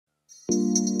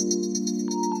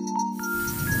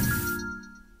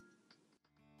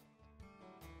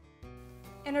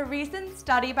recent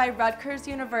study by Rutgers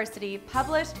University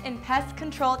published in Pest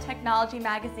Control Technology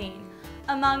Magazine,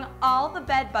 among all the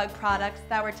bedbug products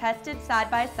that were tested side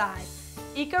by side,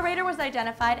 EcoRaider was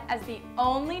identified as the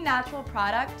only natural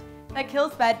product that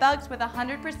kills bedbugs with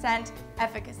 100%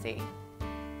 efficacy.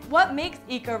 What makes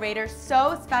EcoRaider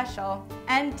so special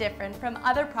and different from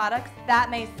other products that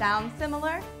may sound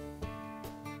similar?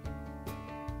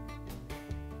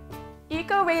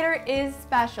 EcoRaider is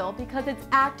special because its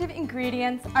active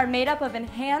ingredients are made up of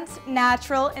enhanced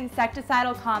natural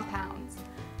insecticidal compounds.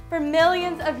 For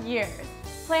millions of years,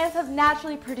 plants have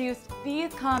naturally produced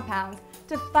these compounds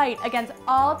to fight against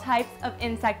all types of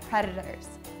insect predators.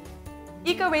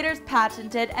 EcoRaider's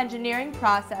patented engineering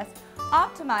process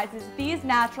optimizes these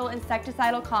natural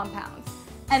insecticidal compounds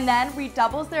and then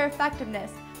redoubles their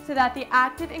effectiveness so that the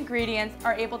active ingredients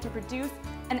are able to produce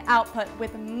an output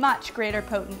with much greater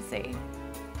potency.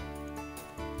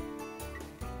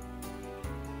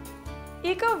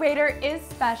 EcoRaider is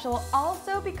special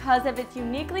also because of its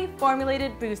uniquely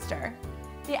formulated booster.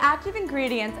 The active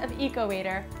ingredients of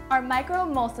EcoRaider are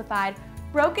micro-emulsified,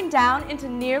 broken down into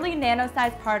nearly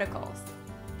nano-sized particles.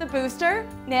 The booster,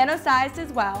 nano-sized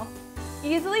as well,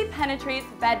 easily penetrates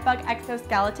bedbug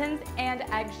exoskeletons and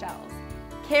eggshells,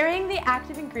 carrying the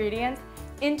active ingredients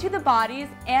into the bodies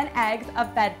and eggs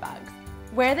of bedbugs,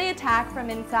 where they attack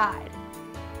from inside.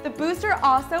 The booster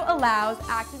also allows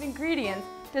active ingredients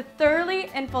to thoroughly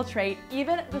infiltrate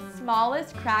even the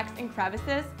smallest cracks and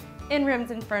crevices in rooms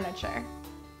and furniture.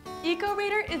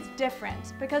 EcoRaider is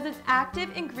different because its active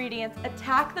ingredients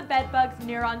attack the bedbug's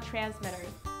neuron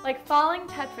transmitters like falling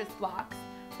Tetris blocks,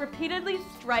 repeatedly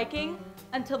striking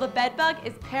until the bedbug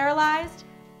is paralyzed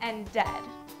and dead.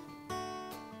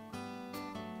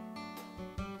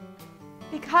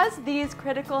 Because these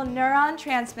critical neuron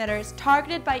transmitters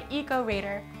targeted by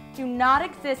EcoRaider do not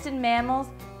exist in mammals,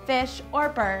 fish, or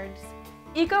birds,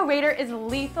 EcoRaider is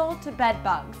lethal to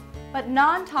bedbugs, but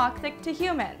non-toxic to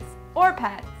humans or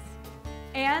pets.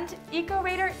 And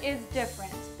EcoRaider is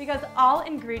different because all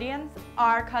ingredients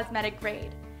are cosmetic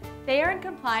grade. They are in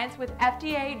compliance with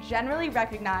FDA generally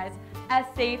recognized as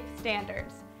safe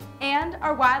standards and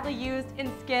are widely used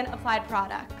in skin-applied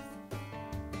products.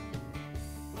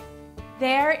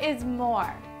 There is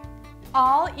more.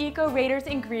 All EcoRaider's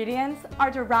ingredients are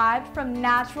derived from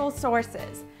natural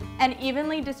sources and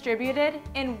evenly distributed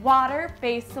in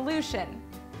water-based solution.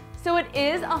 So it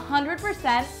is 100%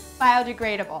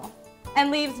 biodegradable and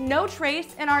leaves no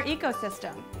trace in our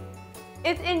ecosystem.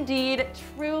 It's indeed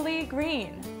truly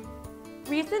green.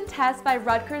 Recent tests by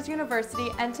Rutgers University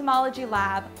Entomology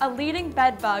Lab, a leading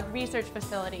bedbug research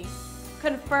facility,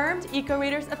 confirmed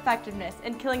EcoRaider's effectiveness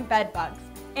in killing bedbugs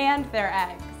and their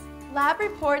eggs. Lab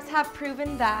reports have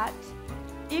proven that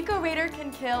EcoRaider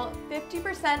can kill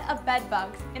 50% of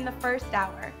bedbugs in the first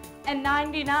hour and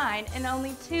 99% in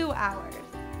only 2 hours.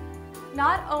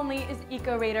 Not only is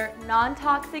EcoRaider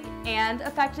non-toxic and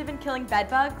effective in killing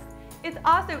bedbugs, it's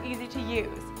also easy to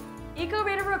use.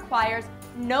 EcoRaider requires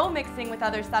no mixing with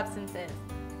other substances,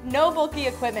 no bulky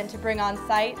equipment to bring on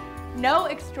site, no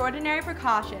extraordinary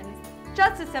precautions,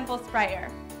 just a simple sprayer.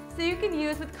 So you can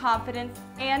use with confidence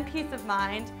and peace of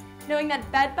mind, knowing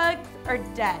that bedbugs are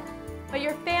dead, but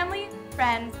your family,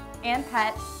 friends, and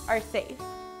pets are safe.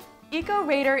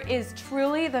 EcoRaider is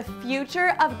truly the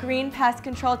future of green pest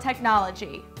control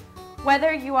technology.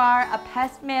 Whether you are a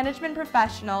pest management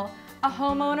professional, a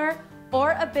homeowner,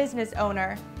 or a business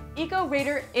owner,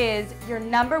 EcoRaider is your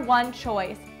 #1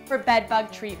 choice for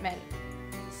bedbug treatment.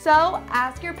 So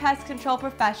ask your pest control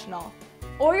professional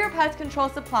or your pest control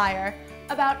supplier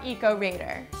about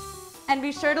EcoRaider. And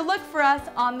be sure to look for us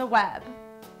on the web.